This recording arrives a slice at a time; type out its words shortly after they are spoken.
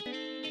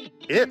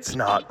It's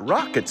not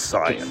rocket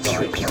science.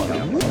 Not rocket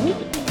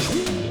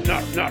science.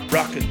 Not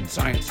rocket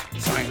science.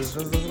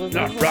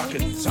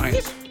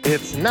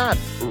 It's not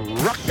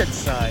rocket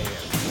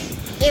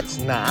science. It's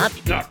not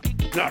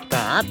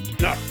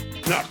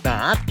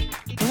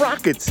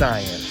rocket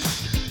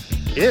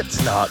science.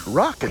 It's not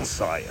rocket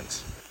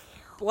science.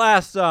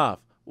 Blast off!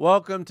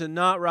 Welcome to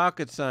Not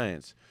Rocket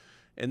Science.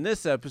 In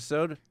this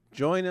episode,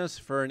 join us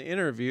for an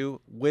interview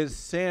with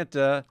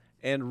Santa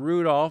and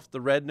Rudolph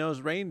the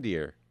Red-Nosed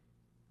Reindeer.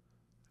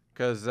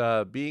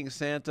 Because being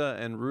Santa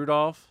and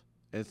Rudolph,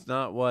 it's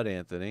not what,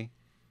 Anthony?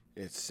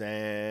 It's not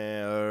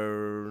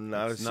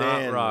It's a not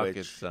sandwich.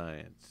 rocket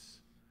science.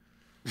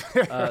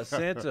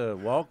 Santa,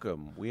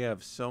 welcome. We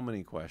have so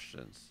many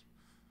questions.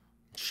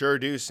 Sure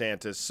do,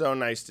 Santa. So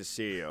nice to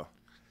see you.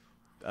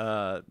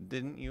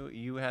 Didn't you?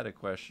 You had a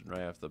question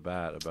right off the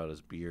bat about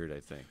his beard, I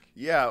think.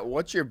 Yeah,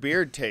 what's your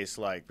beard taste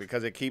like?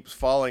 Because it keeps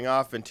falling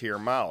off into your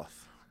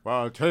mouth.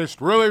 Well, it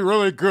tastes really,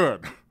 really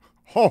good.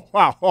 Ho,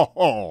 ha, ho,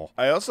 ho.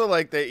 I also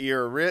like that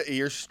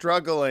you're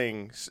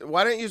struggling.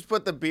 Why don't you just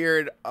put the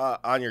beard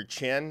on your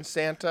chin,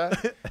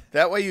 Santa?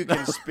 That way you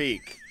can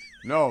speak.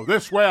 No,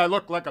 this way I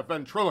look like a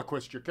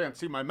ventriloquist. You can't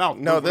see my mouth.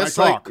 No, move when this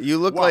I like talk. you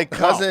look Wow, like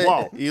cousin.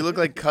 wow, wow. You look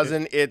like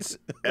cousin. It's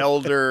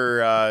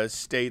elder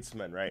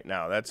statesman right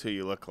now. That's who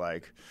you look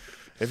like.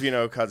 If you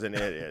know who cousin it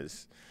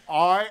is.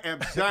 I am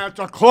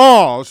Santa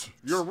Claus.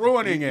 You're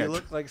ruining You it.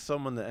 look like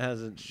someone that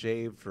hasn't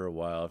shaved for a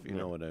while, if you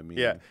know what I mean.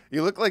 Yeah,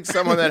 you look like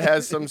someone that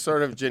has some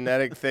sort of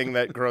genetic thing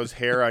that grows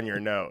hair on your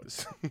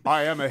nose.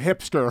 I am a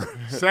hipster.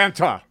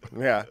 Santa.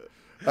 Yeah.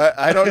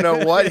 I don't know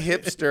what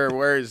hipster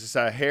wears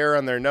hair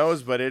on their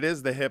nose, but it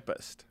is the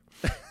hippest.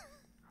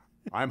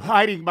 I'm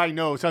hiding my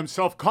nose. I'm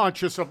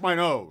self-conscious of my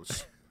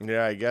nose.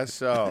 Yeah, I guess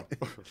so.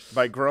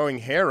 By growing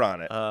hair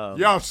on it.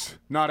 Yes,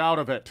 not out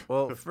of it.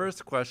 Well,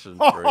 first question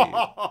for you.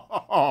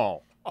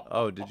 Oh,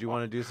 Oh, did you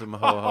want to do some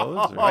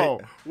ho-hos? Right?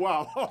 oh,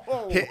 wow.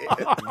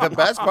 The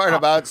best part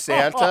about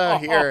Santa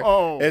here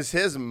is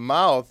his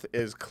mouth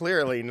is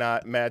clearly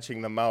not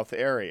matching the mouth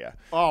area.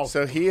 Oh.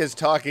 So he is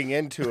talking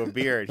into a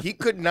beard. He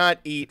could not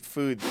eat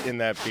food in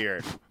that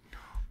beard.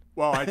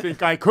 Well, I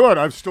think I could.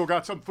 I've still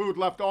got some food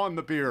left on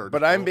the beard.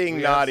 But I'm being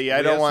We naughty. have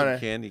I don't some want to.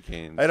 candy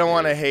canes. I don't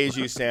want to here. haze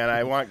you, Santa.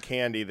 I want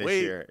candy this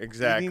Wait, year.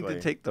 Exactly. You need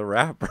to take the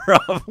wrapper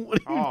off. What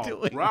are you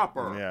doing?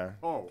 Rapper. Yeah.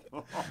 Oh.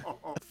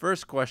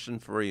 First question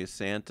for you,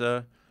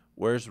 Santa.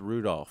 Where's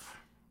Rudolph?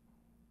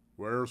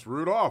 Where's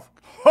Rudolph?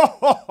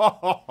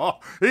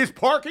 He's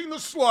parking the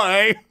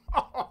sleigh.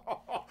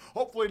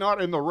 Hopefully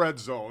not in the red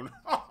zone.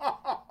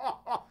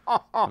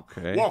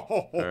 Okay.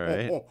 Whoa.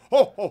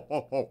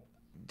 All right.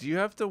 Do you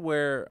have to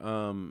wear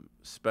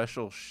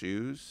special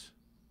shoes?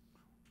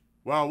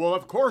 Well,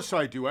 of course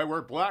I do. I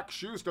wear black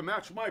shoes to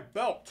match my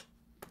belt.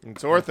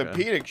 It's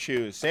orthopedic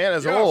shoes.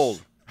 Santa's Yes.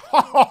 old.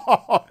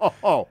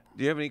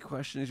 Do you have any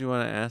questions you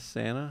want to ask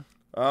Santa?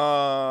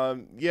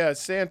 Yeah,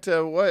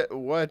 Santa.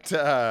 When's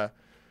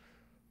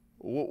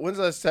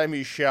the last time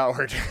you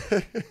showered?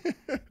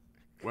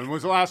 When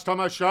was the last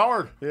time I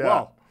showered?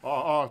 Yeah.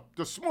 Well,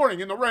 this morning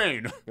in the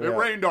rain. It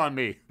rained on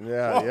me.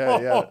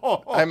 Yeah.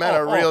 I meant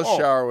a real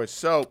shower with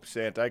soap,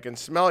 Santa. I can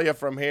smell you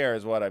from here,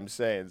 is what I'm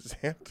saying,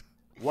 Santa.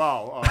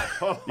 Wow.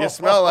 You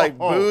smell like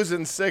booze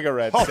and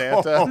cigarettes,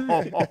 Santa.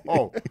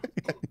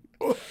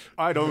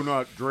 I do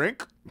not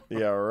drink.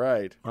 Yeah,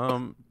 right.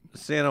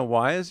 Santa,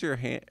 why is your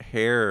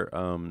hair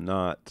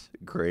not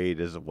grayed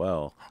as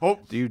well? Oh.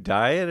 Do you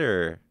dye it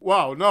or?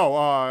 Well, no.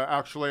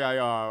 Actually, I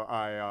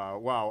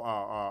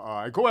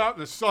go out in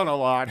the sun a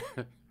lot.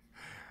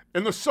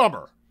 In the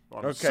summer. I'm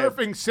Okay.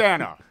 surfing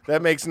Santa.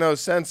 That makes no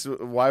sense.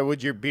 Why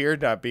would your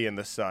beard not be in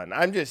the sun?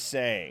 I'm just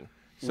saying.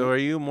 So are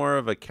you more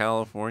of a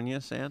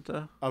California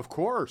Santa? Of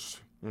course.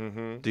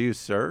 Do you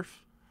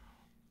surf?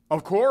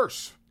 Of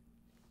course.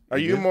 Are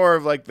you more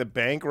of like the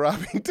bank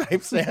robbing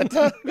type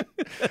Santa,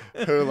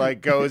 who like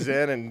goes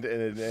in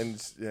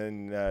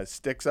and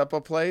sticks up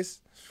a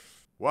place?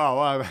 Well,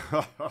 I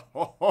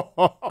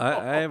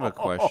have a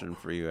question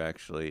for you,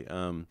 actually.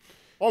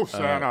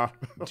 Santa.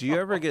 Do you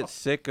ever get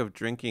sick of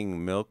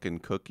drinking milk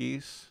and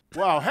cookies?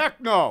 Well,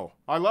 heck no.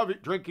 I love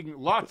it, drinking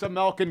lots of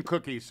milk and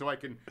cookies so I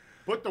can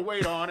put the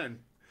weight on and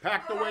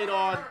pack the weight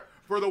on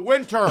for the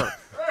winter.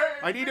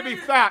 I need to be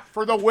fat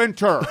for the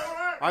winter.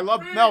 I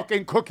love milk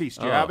and cookies.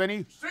 Do you have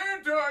any?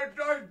 Santa, I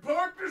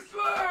parked the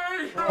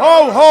sleigh.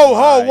 Ho, ho,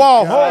 ho,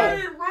 whoa,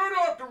 Hey, ho.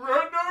 Rudolph the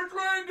Red-Nosed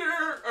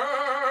Reindeer.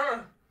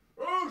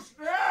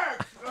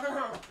 Snacks.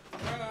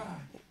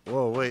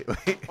 Whoa, wait.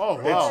 Oh,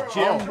 wow.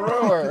 Jim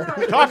Brewer.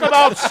 Talk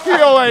about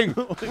stealing.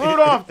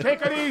 Rudolph,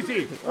 take it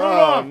easy.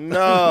 Rudolph,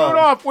 no.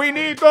 Rudolph, we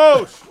need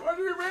those. What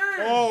do you mean?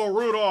 Oh,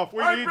 Rudolph,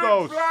 we I've need been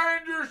those.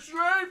 flying your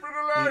sleigh for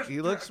the last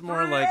He looks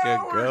more 3 like a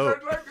hours. goat.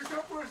 I'd like a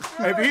couple of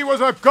snacks. If he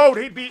was a goat,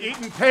 he'd be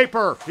eating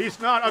paper. He's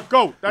not a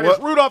goat. That is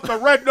What- Rudolph the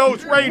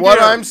Red-Nosed Reindeer.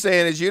 What I'm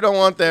saying is you don't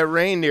want that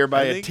reindeer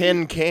by I a think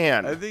tin I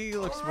can. think he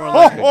looks more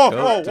like a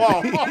goat.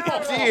 to me.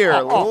 wow.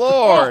 Dear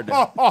Lord. You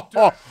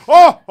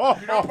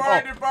don't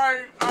mind if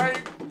I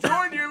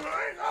join you?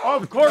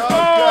 Of course.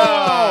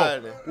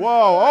 God.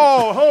 Whoa.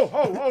 Oh, ho,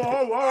 ho, ho,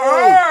 ho,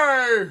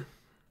 ho. Hey!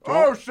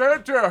 Oh,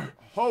 Santa.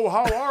 Oh,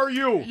 how are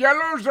you?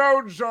 Yellow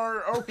zones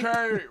are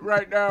okay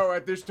right now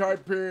at this time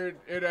period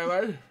in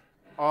LA.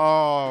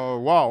 Oh,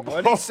 wow.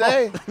 What did he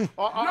say?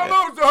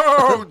 Yellow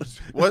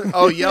zones. What?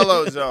 Oh,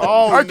 yellow zone.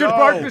 Oh, I can no.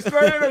 park this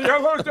thing in a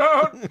yellow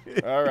zone.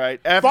 All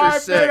right. After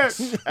 5 6.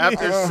 minutes.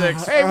 After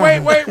 6. Hey, wait.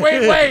 Wait, no,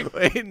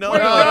 Wait, no,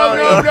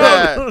 no,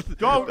 no.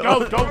 Don't.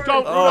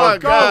 Oh,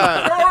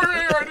 God. Sorry,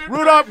 I didn't.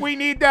 Rudolph, we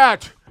need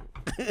that.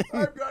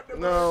 I've got the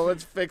No,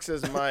 let's fix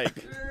his mic.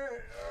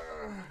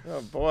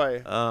 Oh,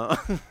 boy.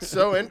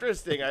 So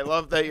interesting. I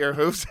love that your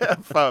hoofs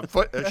have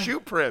shoe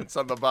prints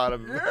on the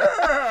bottom.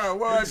 Yeah,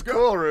 well, It's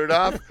cool,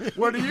 Rudolph.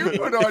 What do you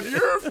put on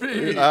your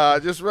feet?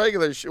 Just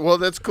regular shoes. Well,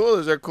 that's cool.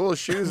 Those are cool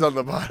shoes on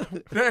the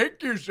bottom.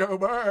 Thank you so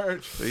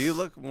much. So you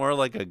look more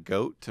like a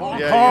goat to me.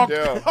 Yeah, you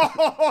do.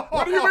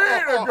 What do you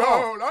mean a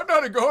goat? I'm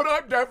not a goat.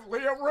 I'm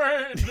definitely a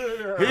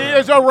reindeer. He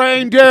is a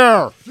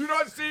reindeer. Do you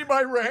not see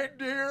my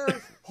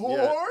reindeer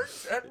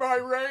horns and my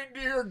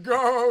reindeer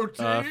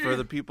goatee? For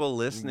the people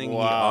listening, he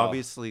Wow.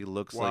 obviously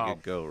looks like a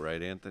goat,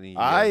 right, Anthony? He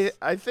I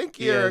has- think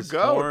he you're a has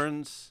goat.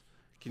 Horns.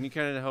 Can you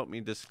kind of help me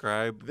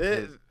describe?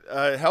 Help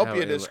how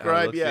you it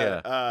describe,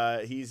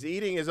 looks? he's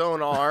eating his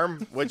own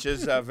arm, which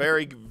is a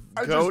very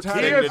I goat just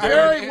He had thing it to is do.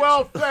 very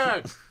well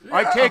fed.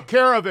 I take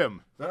care of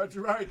him. That's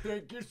right.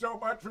 Thank you so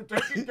much for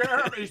taking care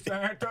of me,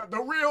 Santa. The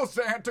real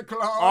Santa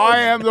Claus. I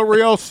am the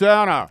real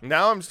Santa.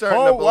 Now I'm starting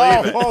Oh, to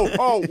believe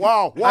it.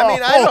 wow. I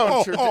mean, I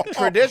don't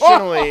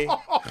traditionally,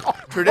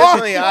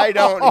 I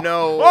don't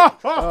know.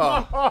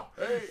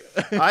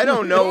 I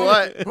don't know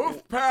what.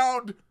 Hoof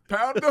pound.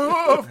 Pound the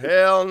hoof.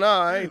 Hell no,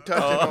 I ain't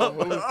touching no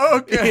hoof.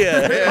 Okay.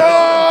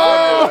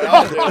 Yeah.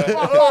 I'll do it.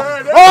 All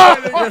right.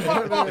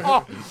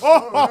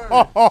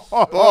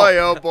 Boy,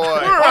 oh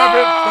boy.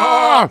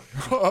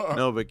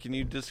 No, but can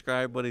you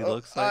describe what he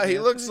looks like? He Anthony?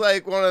 looks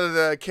like one of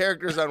the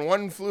characters on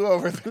One Flew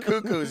Over the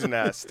Cuckoo's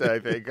Nest, I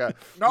think.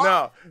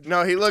 No,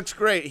 he looks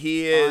great.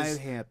 He is,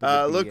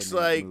 looks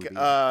like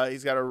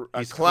he's got a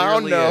He's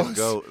clown clearly nose. a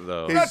goat,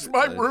 though. That's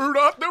my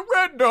Rudolph the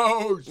Red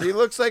Nose. He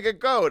looks like a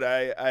goat.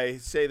 I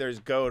say there's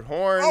goat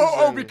horns.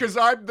 and- Because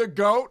I'm the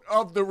goat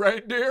of the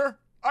reindeer?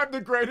 I'm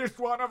the greatest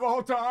one of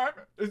all time?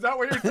 Is that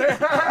what you're saying?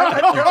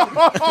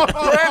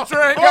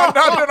 Prancer ain't got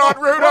nothing on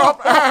Rudolph.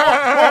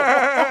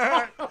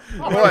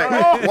 Boy,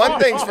 one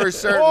thing's for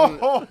certain,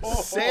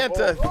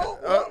 Santa.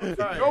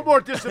 No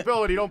more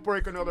disability. Don't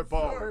break another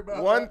bone.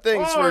 One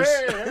thing's for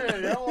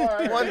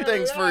one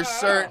thing's hey, for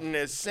certain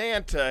is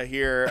Santa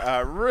here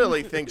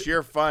really thinks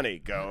you're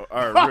funny.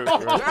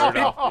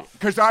 Rudolph.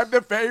 Because I'm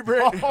the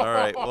favorite. All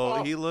right.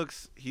 Well, he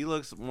looks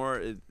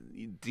more.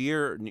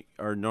 Deer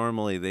are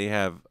normally they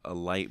have a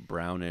light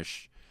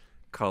brownish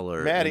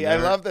color. Maddie, I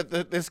love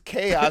that this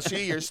chaos.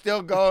 You're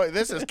still going.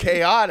 This is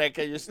chaotic,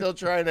 and you're still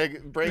trying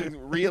to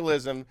bring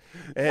realism.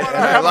 And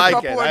I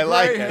like it. I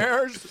like it.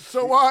 Hairs,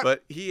 so what?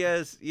 But he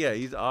has,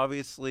 he's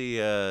obviously,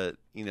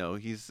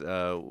 he's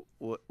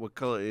what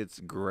color? It's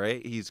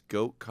gray. He's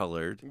goat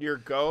colored. Your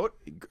goat,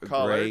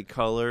 Gray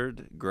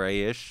colored,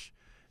 grayish.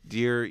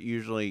 Deer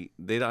usually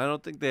I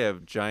don't think they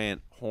have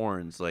giant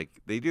horns. Like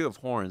they do have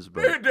horns,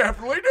 but They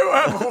definitely do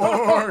have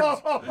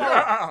horns.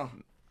 Yeah.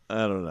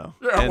 I don't know.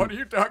 Yeah, And- what are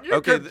you talking? You're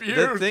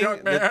confused,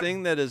 young man. the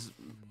thing that is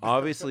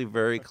obviously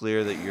very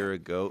clear that you're a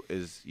goat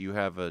is you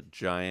have a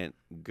giant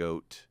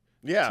goat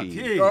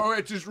teeth. Oh,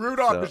 it's just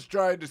Rudolph So- is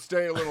trying to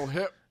stay a little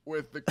hip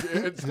with the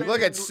kids.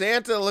 Look at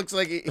Santa. Looks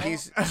like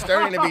he's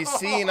starting to be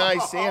seeing eye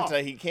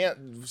Santa. He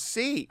can't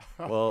see.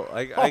 Well,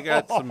 I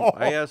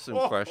have some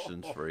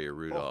questions for you,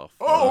 Rudolph.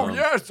 Oh,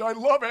 yes, I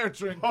love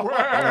answering questions. Oh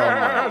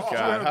my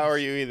God! How are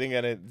you even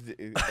gonna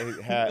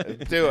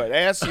do it?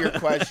 Answer your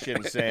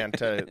question,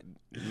 Santa,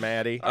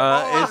 Maddie.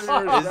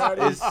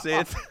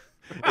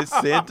 Is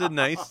Santa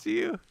nice to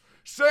you?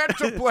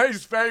 Santa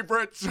plays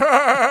favorites.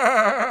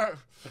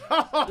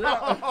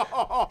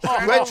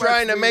 Quit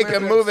trying to make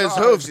him move his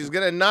hoofs. He's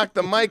gonna knock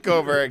the mic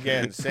over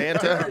again,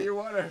 Santa.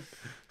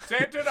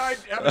 Santa and I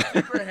have a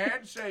secret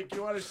handshake.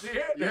 You want to see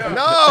it? Yeah.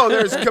 No,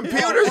 there's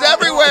computers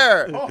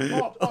everywhere.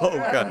 Oh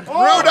God!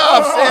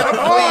 Rudolph, Santa,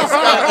 please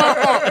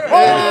stop.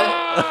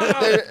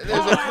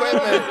 There's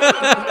equipment.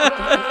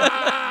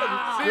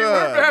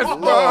 Good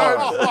Lord.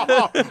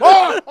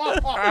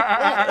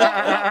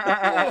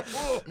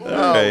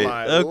 Oh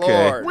my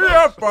Lord. We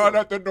have fun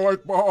at the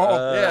North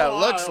Mall. Yeah,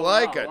 looks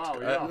like it.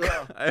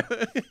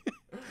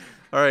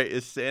 All right,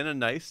 is Santa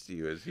nice to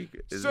you? Is he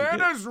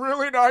Santa's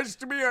really nice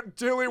to me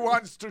until he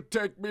wants to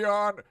take me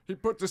on. He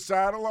puts a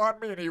saddle on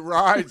me and he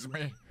rides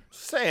me.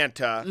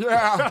 Santa.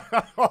 Yeah.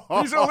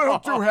 He's a little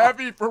too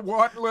heavy for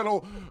one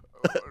little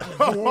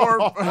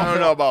dwarf. I don't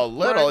know about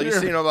little. Right You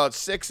here. seem about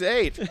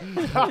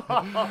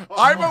 6'8".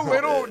 I'm a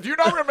little. Do you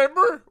not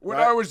remember when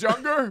I was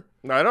younger?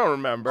 I don't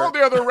remember. All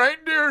the other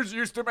reindeers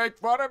used to make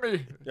fun of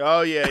me.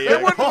 Oh, yeah, They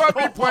yeah. wouldn't let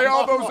me play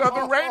all those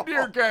other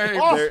reindeer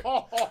games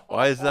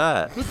Why is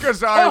that?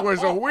 because I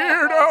was a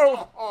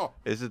weirdo.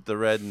 Is it the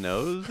red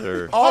nose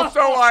or? Also,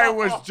 I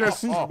was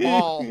just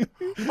small.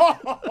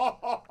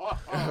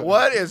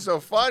 What is so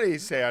funny,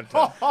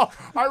 Santa?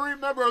 I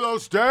remember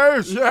those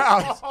days.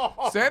 Yeah,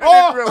 Santa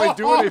didn't really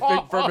do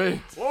anything for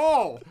me.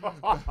 Oh,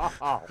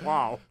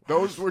 wow.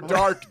 Those were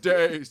dark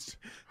days.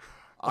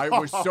 I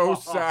was so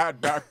sad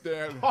back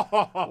then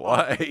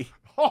Why?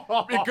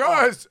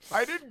 because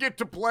I didn't get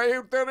to play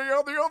with any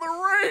of the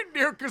other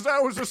reindeer because I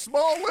was a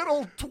small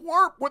little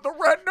twerp with a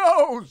red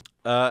nose.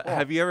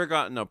 Have you ever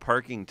gotten a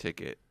parking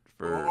ticket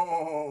for?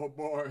 Oh,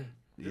 boy.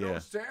 You know, Yeah.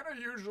 Santa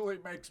usually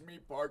makes me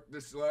park the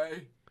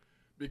sleigh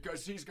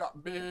because he's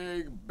got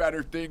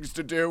better things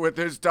to do with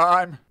his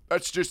time.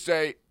 Let's just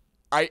say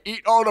I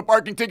eat all the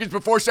parking tickets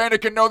before Santa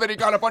can know that he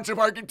got a bunch of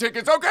parking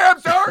tickets. Okay,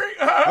 I'm sorry.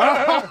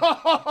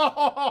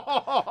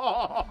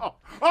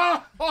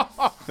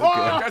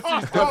 I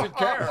guess he doesn't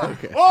care.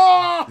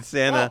 Okay.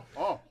 Santa,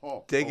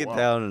 take it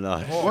down a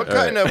notch. What All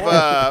kind right.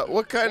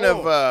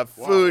 of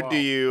food wow. do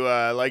you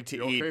like to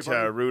You okay, eat,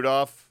 buddy?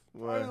 Rudolph?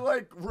 I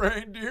like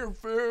reindeer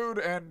food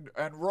and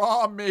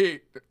raw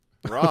meat.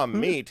 Raw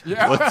meat.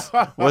 Yeah.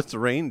 What's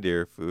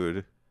reindeer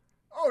food?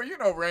 Oh, you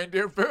know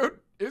reindeer food.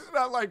 Isn't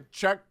that like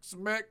Chex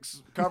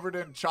Mix covered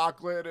in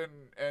chocolate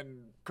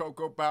and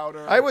cocoa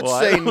powder? I would Well,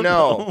 I say don't no.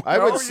 know. I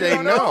No, would you say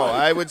don't no. know?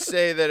 I would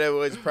say that it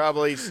was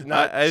probably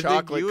not I think you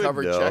chocolate would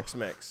covered know. Chex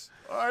Mix.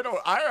 I don't.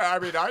 I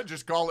mean, I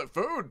just call it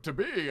food to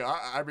me.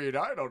 I mean,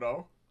 I don't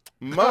know.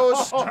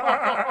 Most, We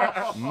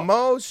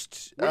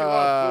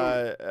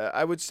love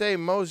I would say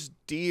most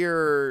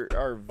deer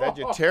are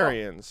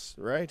vegetarians,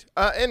 right?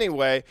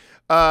 Anyway,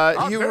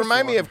 you this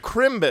remind me one. of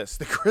Crimbus,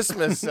 the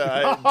Christmas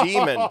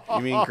demon.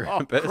 You mean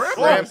Krampus?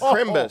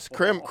 Crimbus. Krampus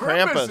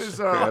Krampus. is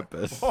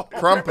Krampus.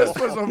 Krampus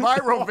was a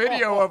viral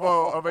video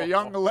of a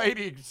young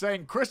lady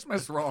saying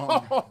Christmas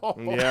wrong.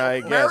 Yeah, I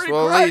guess. Mary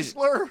Well, at least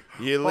Chrysler.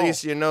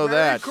 you know Mary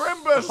that.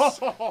 Crimbus.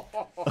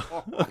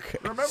 Okay.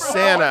 Remember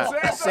Santa,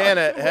 that one,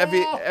 Santa, have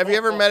you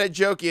ever met a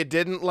joke you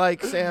didn't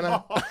like,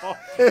 Santa?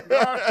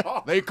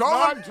 They call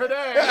Not him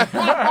today.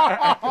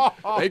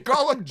 they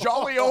call him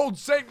Jolly Old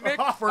Saint Nick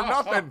for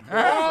nothing.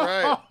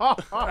 Right.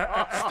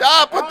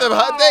 Stop with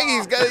the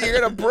thing. You're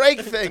gonna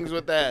break things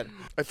with that.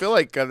 I feel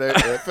like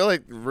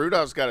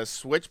Rudolph's got a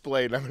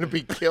switchblade. I'm gonna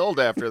be killed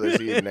after this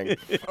evening.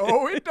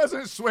 Oh, it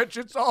doesn't switch.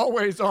 It's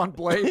always on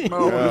blade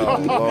mode. Oh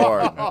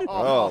Lord.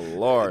 Oh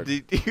Lord.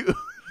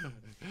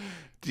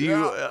 Do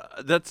you?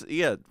 That's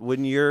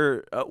When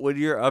you're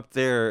up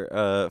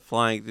there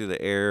flying through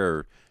the air,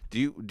 or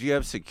do you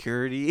have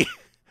security,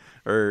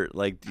 or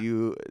like do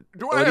you?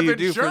 Do what I have do you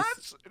do for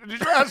insurance? Did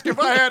you ask if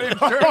I had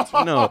insurance?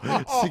 No,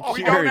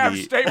 We don't have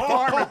security. State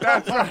Farm at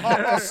that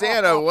time.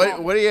 Santa,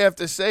 what do you have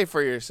to say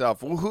for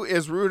yourself? Who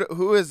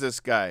is this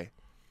guy?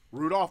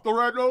 Rudolph the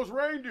Red-Nosed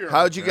Reindeer.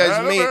 How'd you guys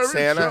Had a meet, very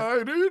Santa?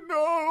 shiny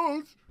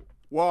nose.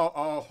 Well,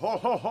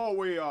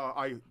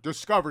 I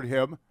discovered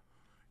him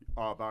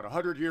about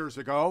 100 years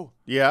ago.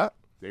 Yeah.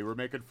 They were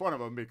making fun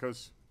of him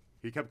because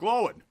he kept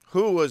glowing.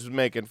 Who was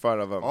making fun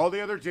of him? All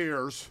the other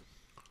deers,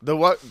 The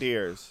what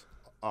deers?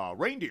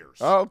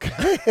 reindeers.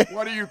 Okay.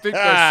 What do you think,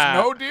 the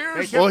snow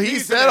deers? They Well, kept he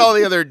teasing said him. all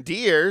the other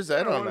deers.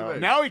 I don't what are know. they?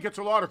 Now he gets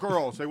a lot of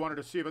girls. They wanted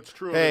to see if it's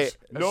true. Hey, His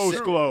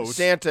nose glows.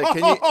 Santa,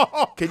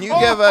 can you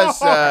give us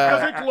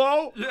Does it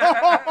glow?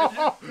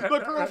 The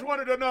girls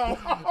wanted to know.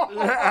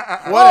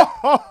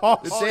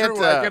 what It's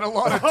true, I get a Santa?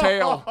 lot of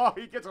tail.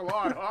 He gets a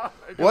lot, huh?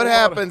 What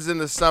happens in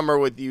the summer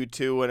with you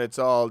two when it's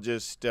all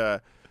just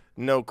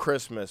no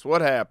Christmas?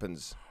 What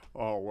happens?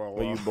 Oh, well.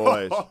 Well, you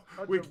boys.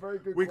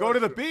 We go to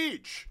the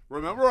beach.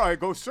 Remember, I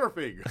go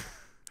surfing.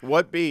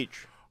 What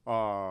beach?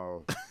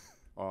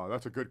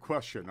 That's a good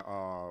question.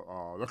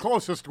 The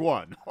closest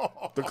one.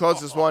 The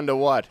closest one to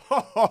what?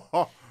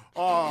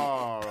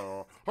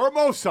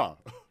 Hermosa.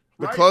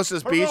 The Right?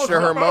 closest beach to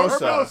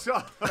Hermosa.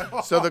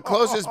 Hermosa. So the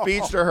closest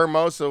beach to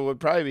Hermosa would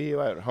probably be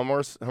what?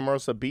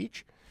 Hermosa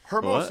Beach?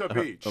 Hermosa What?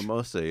 Beach.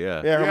 Hermosa,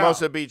 yeah. Yeah,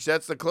 Hermosa Beach.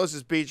 That's the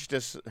closest beach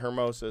to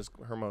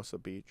Hermosa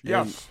Beach.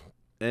 Yes.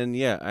 And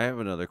yeah, I have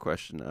another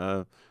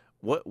question.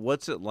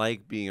 What's it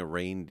like being a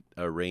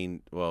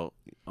rain? Well,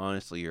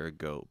 honestly, you're a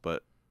goat,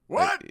 but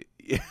What?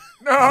 like,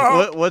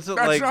 No. what's it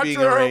that's like not being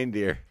true. a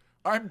reindeer?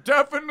 I'm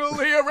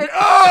definitely a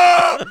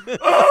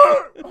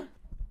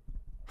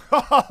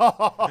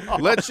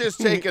Let's just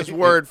take his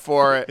word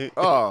for it.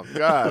 Oh,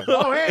 God.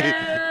 Oh,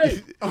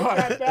 hey!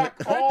 Back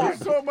Thank you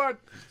so much.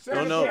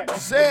 Oh no!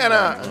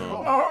 Santa!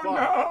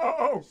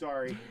 Oh, no.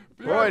 Sorry.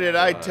 Boy, did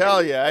I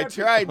tell you. I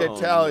tried to Oh,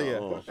 tell no.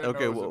 you.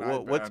 Okay, That was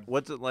an iPad.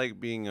 what's it like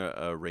being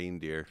a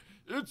reindeer?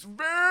 It's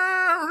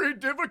very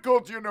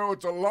difficult, you know.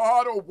 It's a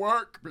lot of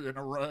work being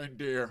a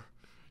reindeer.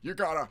 You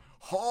gotta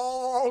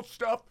haul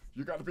stuff.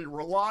 You gotta be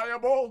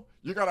reliable.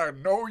 You gotta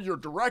know your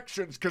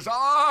directions, because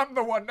I'm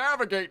the one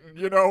navigating,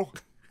 you know.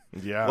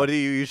 Yeah. What do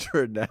you use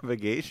for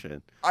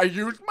navigation? I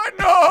use my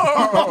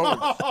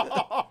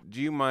nose.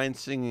 Do you mind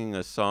singing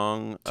a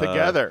song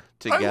Together.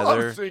 I love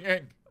Together.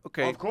 singing.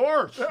 Okay. Of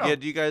course. Yeah.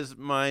 Do you guys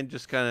mind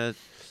just kind of?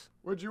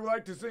 Would you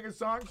like to sing a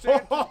song,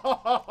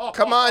 Santa?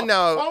 Come on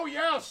now. Oh,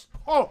 yes.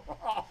 Oh.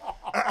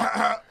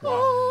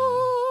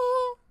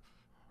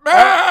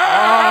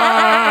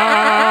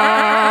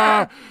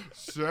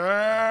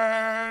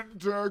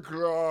 Santa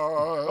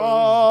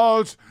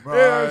Claus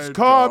is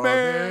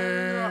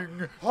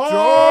coming home.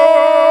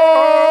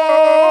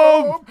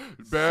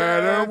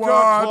 Better Santa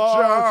watch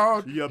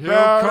Claus, out. you He'll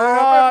better come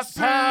not and see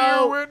you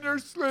pout. when you're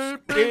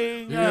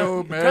sleeping.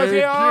 He'll make Does he-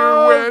 you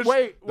oh, wish.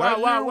 wait,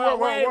 that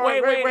wait, you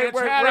wait, wait,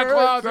 Santa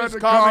Claus is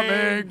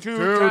coming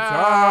to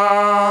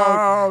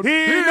town.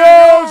 He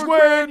knows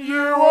when you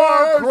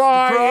are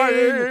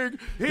crying.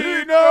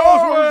 He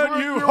knows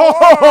when you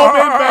hold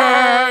it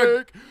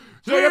back.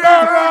 So you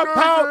better not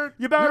pout,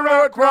 you better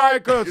not cry,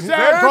 'cause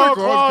Santa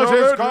Claus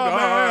is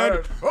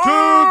coming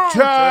to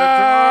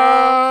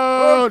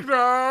town.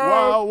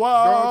 Wow,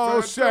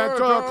 wow,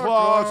 Santa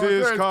Claus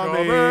is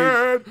coming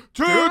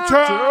to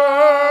town.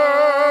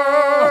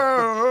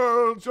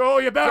 So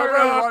you better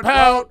not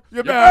pout,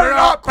 you better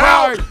not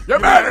cry, you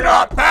better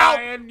not pout,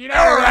 and you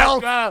know, or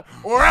else,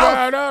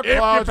 Santa if you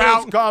Claus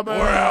pout, is coming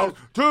or else,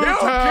 to he'll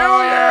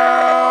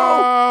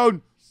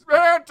town.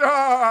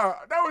 Santa!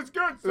 That was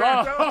good,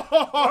 Santa!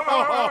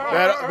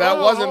 That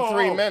wasn't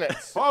 3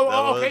 minutes.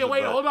 Oh, okay, was wait,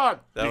 about- hold on.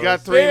 That You got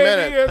was- 3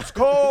 minutes. Baby, it's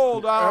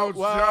cold out.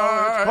 Well,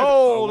 Outside. it's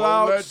cold I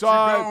won't let you go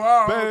outside.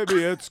 out.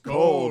 Baby, it's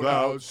cold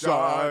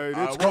outside.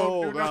 I It's won't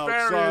cold do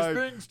nefarious outside.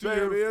 things to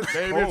Baby, you. it's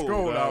Baby, it's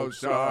cold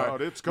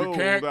outside. It's You cold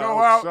can't go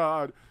out.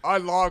 outside. I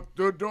locked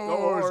the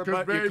doors Door,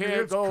 because but you baby,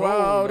 can't it's go cold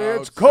out.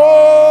 outside. It's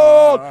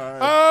cold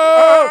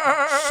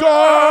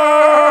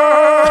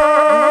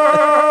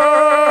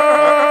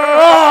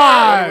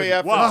outside. What do we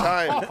have for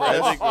time,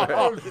 Chris?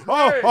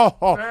 All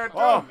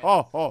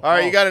All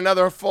right, you got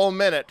another full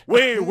minute.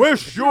 We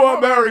wish you a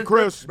Merry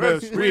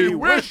Christmas. We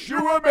wish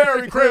you a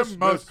Merry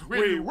Christmas.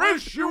 We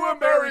wish you a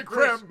Merry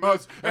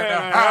Christmas and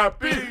a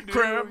Happy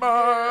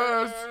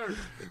Christmas.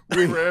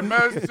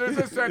 Christmas is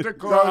a Santa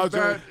Claus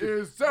that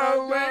is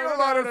selling a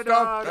lot of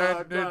stuff,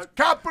 and it's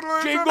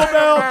capitalism. Jingle in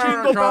bell, America.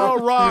 jingle bell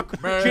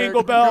rock. Make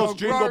Jingle bells, go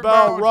jingle rock,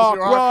 bell rock,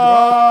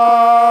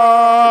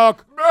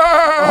 rock.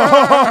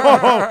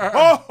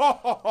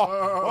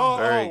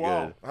 Very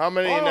good. How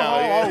many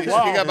now? You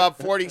wow. got about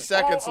 40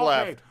 seconds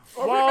left.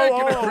 Are we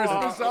making a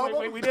Christmas album?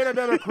 Wait, we did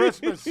another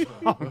Christmas. Wait,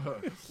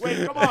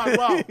 come on,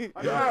 wow.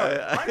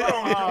 I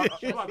know.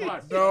 Come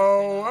on.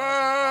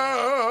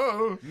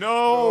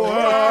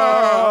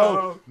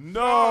 Noel.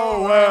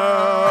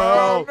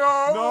 Noel.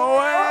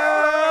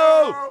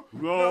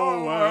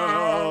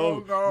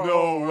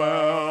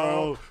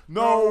 Noel.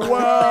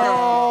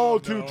 Noel.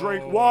 To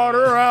drink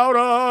water out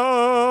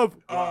of.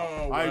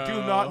 I do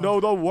not know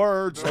the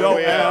words.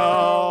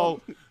 Noel.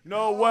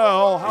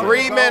 Noel.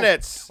 3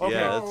 minutes. Yeah,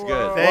 that's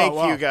good. Thank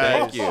Wow, you,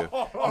 guys. Thank you.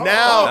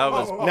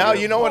 Now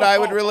you know what I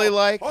would really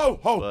like?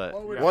 But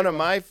One of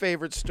my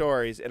favorite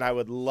stories, and I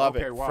would love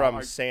Okay, it wow, from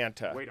I-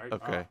 Santa. Wait,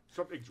 Okay.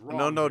 something's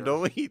wrong. no, here.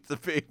 don't eat the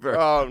paper.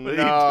 Oh, what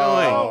no.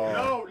 are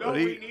No, What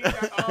do we you- need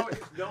that. Oh, his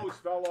nose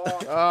fell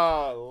off.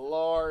 Oh,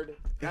 Lord.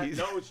 That He's-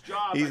 nose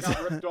job he's- I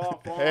got ripped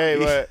off on. Hey,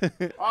 what?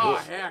 Oh,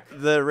 heck.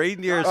 doing? The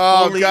reindeer is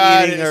Oh, fully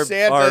God. eating our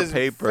Santa's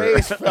paper.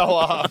 face fell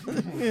off.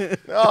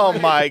 Oh,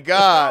 my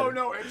God.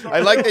 No, it's a I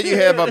like that you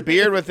have a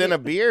beard within a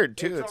beard,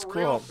 too. It's It's a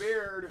real cool.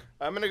 beard.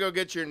 I'm going to go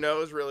get your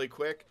nose really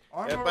quick.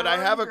 I'm But I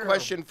have a around here.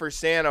 question for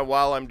Santa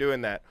while I'm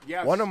doing that.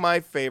 Yes. One of my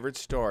favorite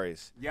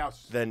stories.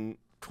 Yes. Then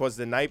 'twas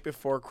the night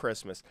before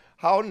Christmas.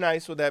 How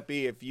nice would that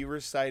be if you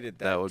recited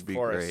that, That would be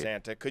for us, great.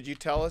 Santa? Could you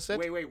tell us it?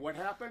 Wait, what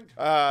happened?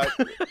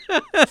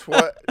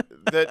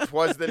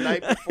 Twas the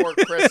night before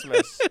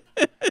Christmas.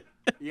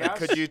 Yes.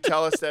 Could you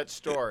tell us that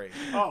story?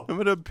 Oh, I'm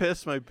gonna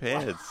piss my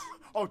pants.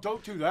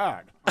 don't do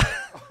that.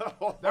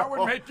 That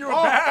would make you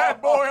a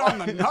bad boy on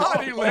the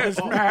naughty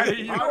list,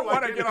 Matty. You Oh, don't my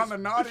want to get goodness. on the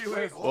naughty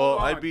list. Well,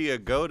 on. I'd be a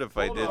goat if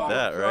I Hold did on.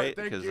 that, right?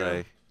 Thank Because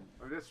you.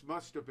 This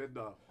must have been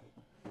the.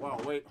 Well,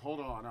 wait, hold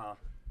on. All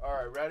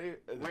right, ready?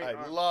 Wait,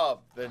 I love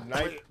the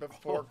night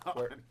before hold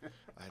on. Christmas.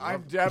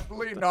 I'm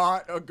definitely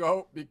not a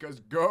goat because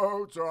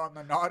goats are on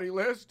the naughty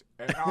list,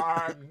 and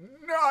I'm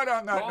not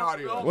on that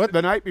naughty list. What?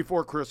 The night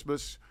before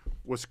Christmas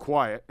was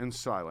quiet and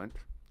silent.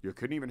 You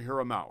couldn't even hear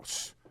a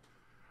mouse.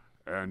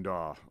 And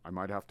I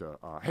might have to.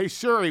 Hey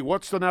Siri,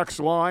 what's the next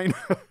line?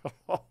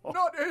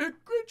 Not a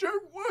creature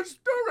was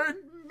stirring,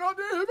 not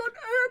even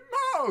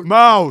a mouse.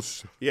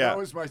 Mouse. Yeah. That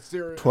was my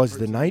Siri. Twas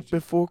the night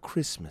before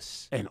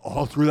Christmas. And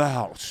all through the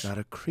house, Not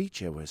a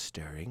creature was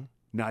stirring.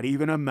 not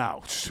even a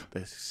mouse.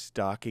 The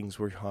stockings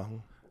were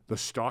hung The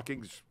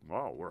stockings,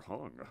 were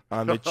hung.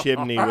 on the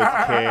chimney with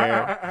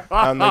care.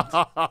 On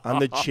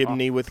the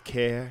chimney with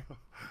care.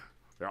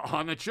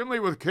 On the chimney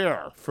with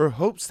care For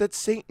hopes that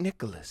Saint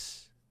Nicholas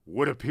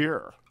would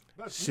appear.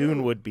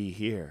 soon would be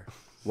here.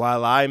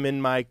 While I'm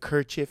in my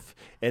kerchief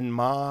and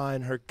Ma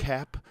in her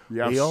cap,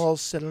 Yes. we all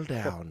settle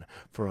down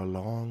for a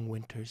long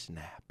winter's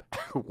nap.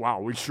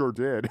 Wow, we sure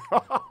did.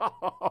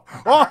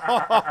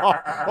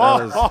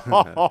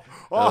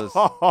 was-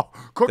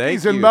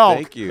 Cookies Thank and you, milk.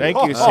 thank you.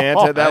 Thank you,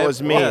 Santa. That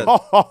was me. Yes.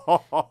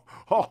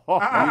 You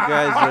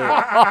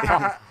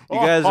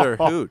guys are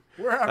a hoot.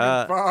 We're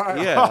having fun.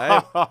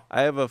 Yeah,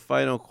 I have a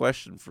final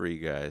question for you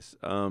guys.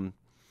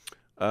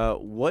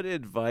 What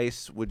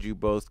advice would you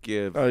both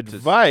give?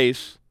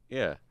 Advice?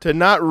 Yeah. To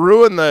not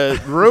ruin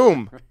the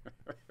room.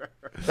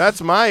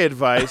 That's my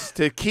advice.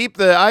 To keep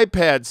the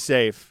iPad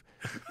safe.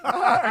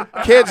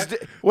 Kids,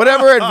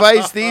 whatever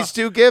advice these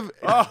two give,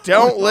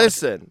 don't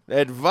listen.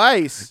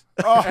 Advice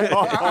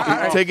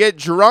to get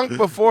drunk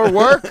before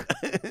work.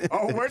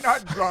 Oh, we're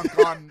not drunk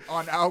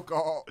on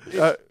alcohol.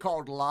 It's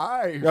called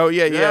life. Oh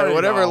yeah, There you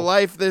whatever go.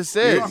 life this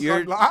is.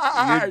 You're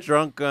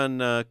drunk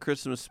on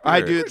Christmas spirit.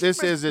 I do. This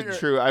Christmas isn't spirit.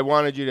 true. I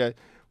wanted you to.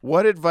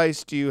 What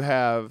advice do you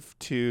have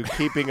to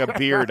keeping a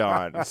beard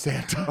on,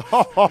 Santa?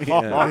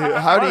 Yeah.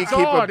 How do you It's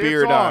keep on, a it's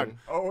beard on?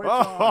 Oh,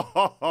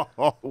 it's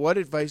on. What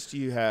advice do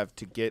you have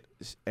to get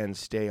and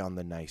stay on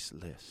the nice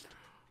list?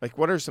 Like,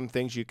 what are some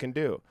things you can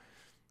do?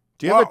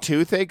 Do you have a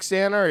toothache,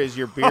 Santa, or is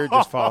your beard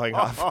just falling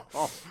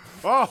off?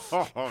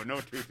 No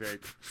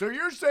toothache. So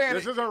you're saying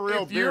This is a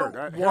real if you beard.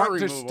 Hair want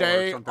to removal or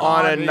stay something.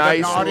 On a the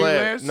nice naughty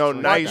list. No,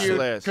 nice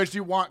list. Because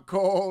you want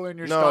coal in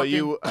your No, stocking?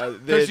 you.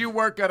 Because you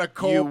work at a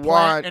coal you plant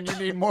want- and you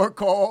need more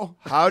coal.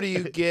 How do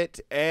you get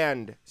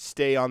and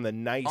stay on the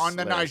nice On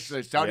the list? nice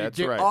list. How do you That's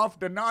get right. off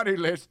the naughty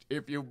list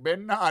if you've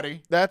been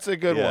naughty? That's a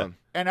good Yeah. one.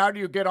 And how do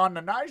you get on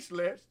the nice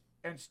list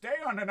and stay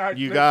on the nice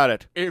You list got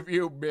it. if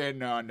you've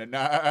been on the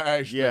nice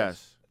list?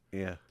 Yes.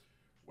 Yeah.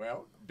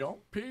 Well, don't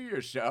pee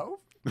yourself.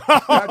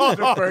 That's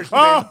the first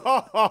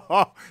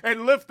thing.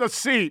 And lift the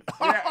seat.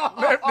 Yeah,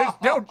 lift this.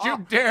 Don't you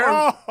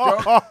dare.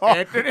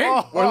 Anthony,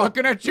 we're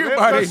looking at you, Lift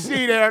buddy. the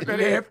seat,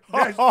 Anthony. Lift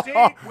the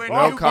seat when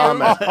No you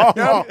comment. use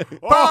the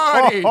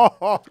body.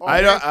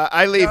 I don't.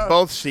 I leave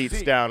both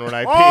seats down when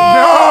I pee.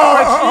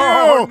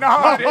 Oh,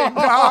 naughty,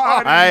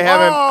 naughty. I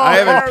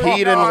haven't very peed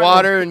in naughty.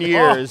 water in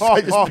years.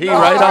 I just pee no,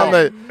 right on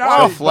the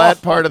no.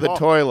 flat part of the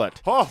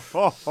toilet.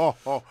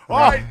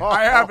 Right,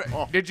 I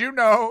have. Did you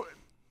know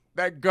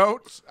that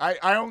goats?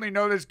 I only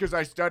know this because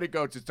I study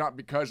goats. It's not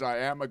because I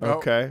am a goat.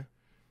 Okay.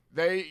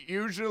 They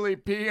usually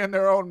pee in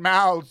their own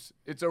mouths.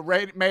 It's a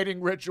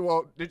mating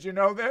ritual. Did you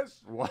know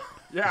this? What?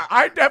 Yeah,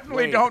 I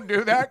definitely Wait. don't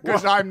do that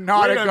because I'm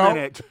not Wait a a goat.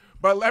 minute.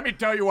 But let me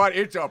tell you what,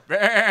 it's a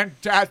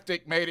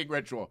fantastic mating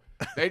ritual.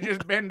 They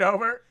just bend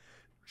over,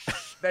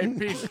 they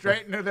pee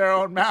straight into their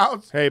own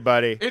mouths. Hey,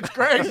 buddy. It's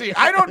crazy.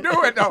 I don't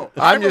do it though.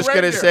 I'm a just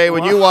gonna reindeer. say,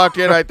 when you walked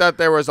in, I thought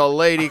there was a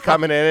lady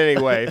coming in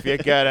anyway. If you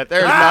get it,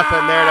 there's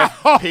nothing there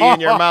to pee in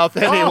your mouth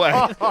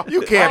anyway.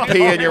 You can't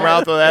pee in your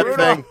mouth with that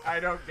thing. I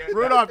don't get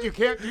Rudolph, you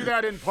can't do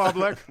that in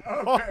public.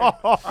 that.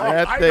 Okay.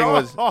 That I thing know.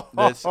 was.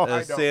 That's,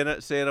 I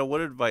don't. Santa,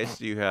 what advice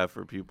do you have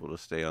for people to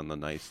stay on the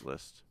nice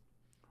list?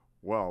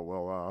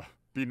 Well,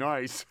 be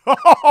nice.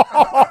 It's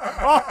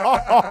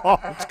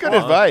good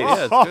advice.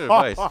 Yeah, it's good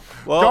advice.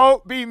 Well,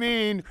 Don't be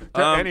mean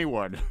to Um,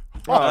 anyone.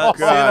 Oh,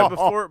 Santa,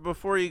 God.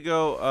 before you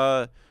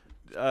go,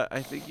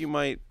 I think you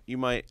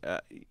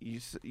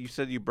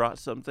said you brought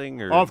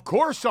something, or Of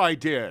course I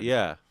did.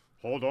 yeah.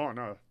 Hold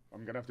on.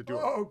 I'm gonna have to do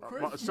Oh, it.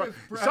 Christmas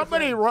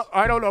Somebody, presents.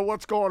 I don't know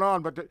what's going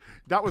on, but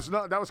that was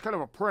kind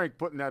of a prank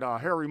putting that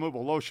hair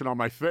removal lotion on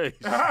my face.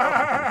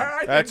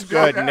 That's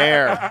good,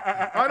 Nair.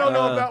 I don't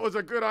know if that was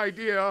a good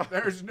idea.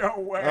 There's no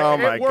way. Oh It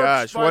my works,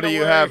 gosh, by what do the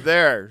you way. have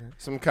there?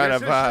 Some kind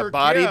This of is your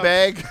body gifts.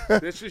 bag?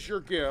 This is your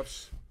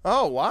gifts.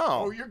 Oh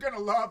wow, Oh, you're gonna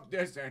love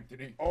this,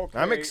 Anthony. Okay.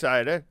 I'm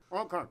excited.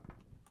 Okay.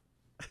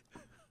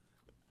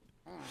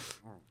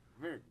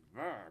 Big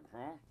bag,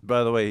 huh?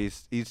 By the way,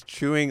 he's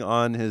chewing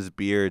on his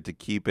beard to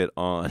keep it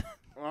on.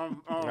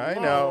 I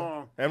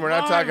know, and we're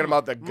not talking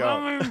about the goat.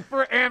 Mime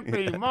for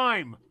Anthony.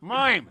 Mime.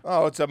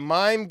 Oh, it's a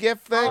mime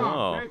gift thing.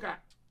 Oh. Take it.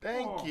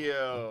 Thank you.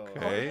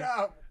 Okay.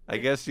 Yeah, I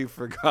guess you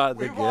forgot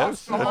the we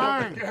lost gifts. all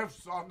Mine. the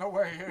gifts on the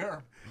way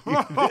here. You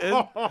did?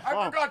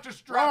 I forgot to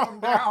strap them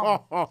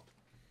down.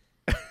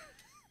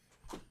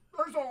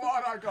 There's a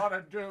lot I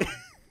gotta do.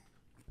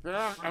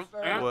 Yeah,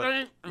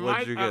 What,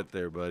 what'd you get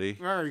there, buddy?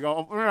 There you go.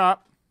 Open it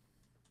up.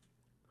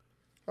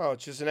 Oh,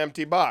 it's just an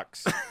empty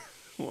box.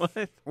 What?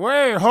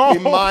 Wait, He hold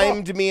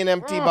mimed me an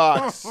empty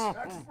box.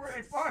 That's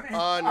pretty funny.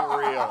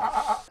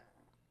 Unreal.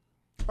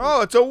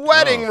 Oh, it's a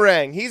wedding Oh,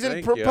 ring. He's in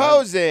Thank you.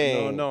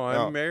 proposing. No,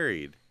 I'm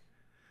married.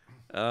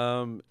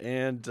 Wow,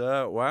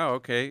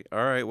 okay.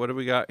 All right, what do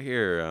we got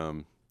here?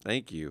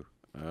 Thank you.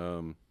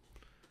 Oh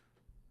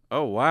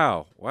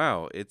wow.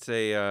 It's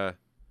a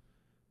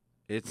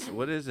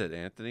what is it,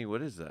 Anthony?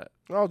 What is that?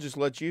 I'll just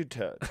let you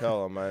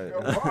tell him. I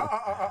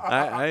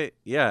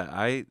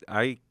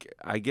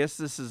guess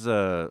this is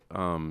a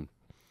Come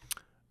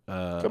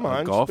a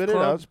on, golf spit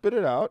club? it out. Spit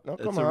it out. No,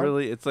 It's come a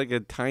on. it's like a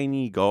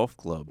tiny golf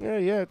club.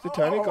 Yeah, it's a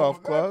tiny Oh, golf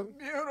that's club.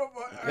 Beautiful.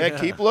 Yeah,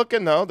 keep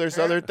looking though. There's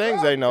other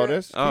things I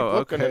noticed. Keep Oh,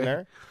 looking in okay.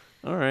 there.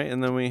 All right,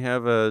 and then we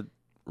have a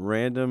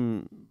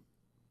random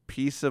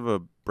piece of a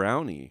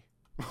brownie.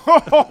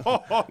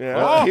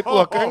 Yeah, keep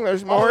looking.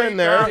 There's more in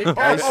there.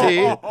 I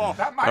see.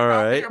 That might All not be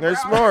right. a There's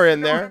brownie. more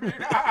in there.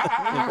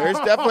 There's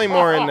definitely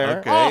more in there.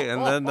 Okay,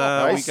 and then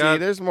I we see. got.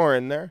 There's more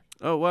in there.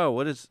 Oh wow,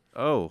 what is?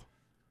 Oh,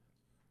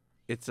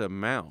 it's a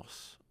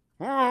mouse.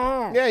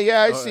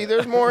 Yeah, I see.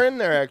 There's more in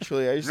there,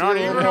 actually. I see Not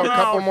a even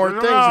couple a more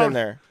mouse, things in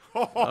there.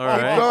 All Keep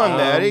right. going,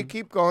 Maddie.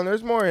 Keep going.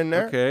 There's more in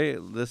there. Okay,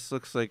 this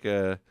looks like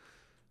a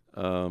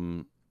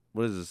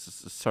what is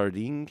this? A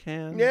sardine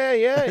can? Yeah.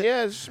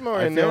 There's more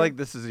I in feel there. like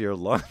this is your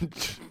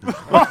lunch. What's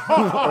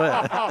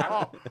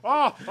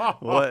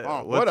What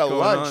a going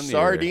lunch. on here?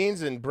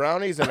 Sardines and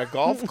brownies and a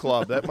golf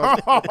club. The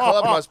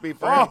club must be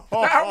free. That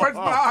was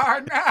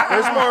mine.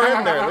 There's more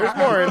in there. There's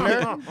more in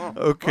there.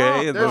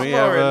 Okay, and then There's we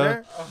more in have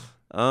there.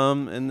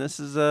 and this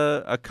is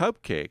a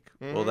cupcake.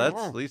 Well,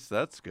 at least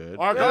that's good.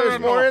 I Yeah, got there's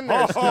it. more in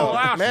there still.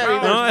 last Maddie,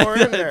 time. there's more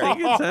in there. I think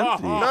it's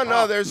empty.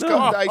 No, there's.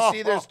 I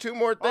see. There's 2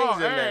 more things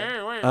in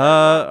there. Wait.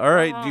 All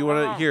right. Do you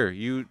want to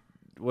here?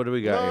 What do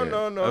we got here?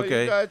 No.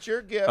 Okay. You got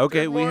your gift. Okay,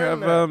 There's we more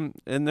in have there.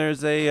 and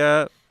there's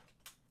a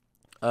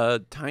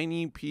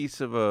tiny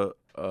piece of a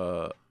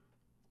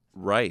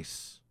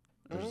rice.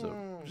 There's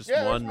just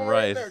Yeah, there's one more in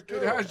rice. there, too.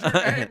 It has your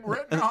name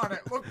written on it.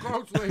 Look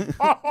closely.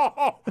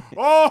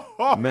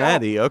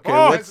 Maddie, okay,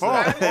 Oh, what's It's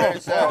that?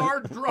 Maddie's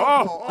quadruple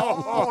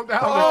all down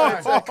Oh, the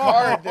it's line. a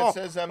card that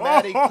says a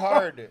Maddie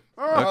card.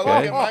 Oh, look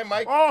Okay. at my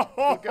mic.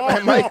 Look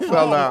at my mic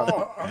fell down.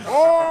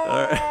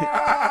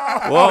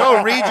 Well,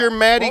 No, read your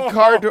Maddie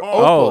card. oh,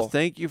 Opal.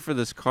 thank you for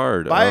this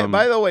card. By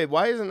the way,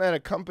 why isn't that a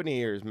company of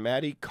yours?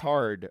 Maddie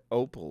Card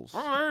Opals.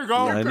 There you go.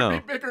 I know.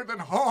 Could be bigger than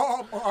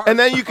Hallmark. And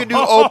then you can do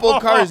Opal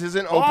cars.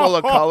 Isn't Opal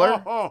a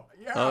color?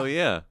 Yeah. Oh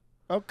yeah.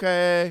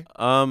 Okay.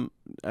 I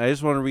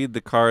just want to read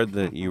the card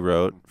that you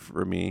wrote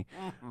for me.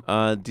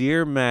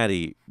 Dear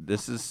Maddie,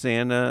 this is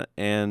Santa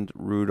and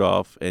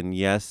Rudolph, and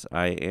yes,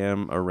 I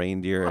am a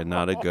reindeer and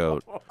not a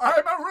goat.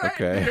 I'm a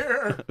Okay.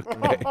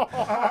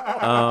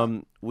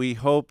 reindeer. We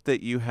hope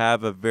that you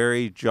have a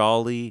very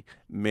jolly,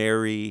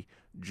 merry,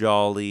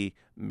 jolly.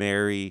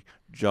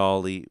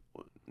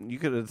 You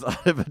could have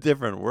thought of a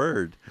different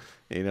word,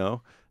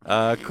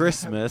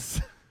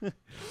 Christmas.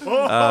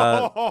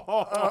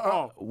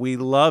 We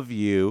love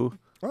you.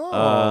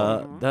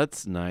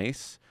 That's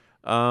nice.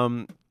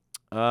 By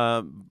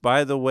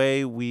the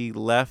way, we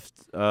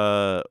left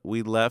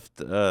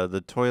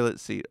the toilet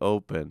seat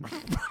open.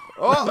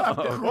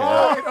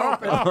 Wide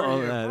open for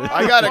Oh, you. man.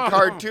 I got a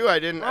card too. I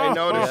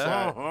noticed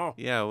that.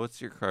 Yeah,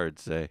 what's your card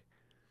say?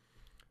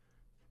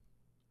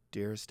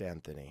 Dearest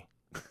Anthony,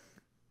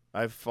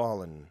 I've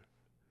fallen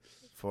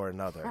for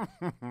another.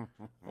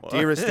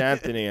 Dearest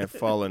Anthony, I've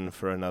fallen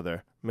for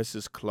another.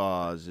 Mrs.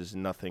 Claus is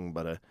nothing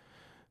but a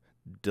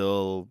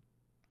dull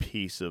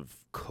piece of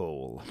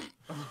coal.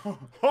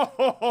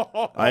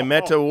 I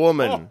met a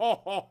woman,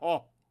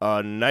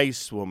 a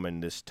nice woman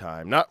this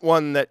time, not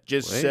one that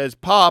just Wait. says,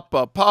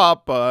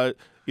 Papa,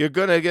 you're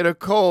gonna get a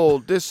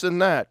cold, this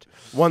and that.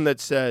 One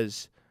that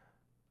says,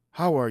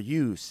 how are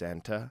you,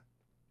 Santa?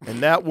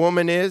 And that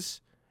woman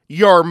is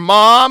your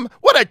mom?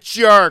 What a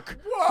jerk!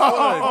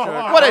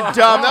 What a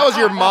dumb! That was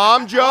your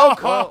mom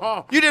joke.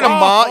 You did your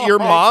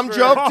mom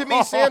joke to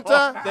me,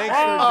 Santa. Thanks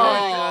for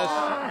joining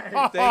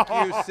us. Thank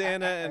you,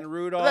 Santa and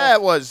Rudolph.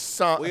 That was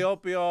some. We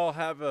hope you all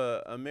have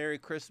a Merry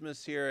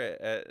Christmas here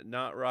at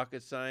Not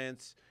Rocket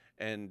Science.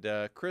 And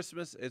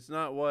Christmas, it's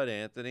not what,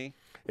 Anthony?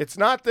 It's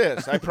not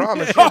this. I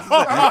promise you. It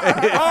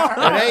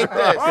ain't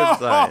this. Rocket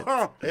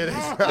Science. It is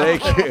not.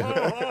 Thank you.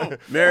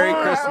 Merry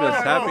Christmas.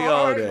 Happy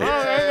holidays.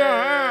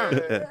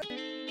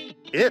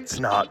 It's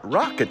not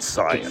rocket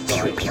science.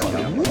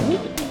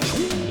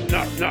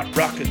 Not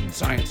rocket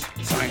science.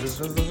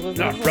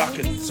 Not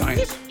rocket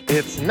science.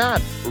 It's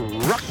not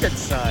rocket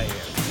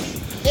science.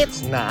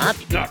 It's not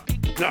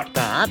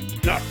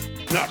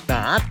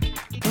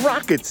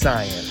rocket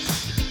science.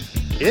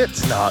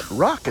 It's not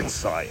rocket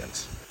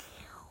science.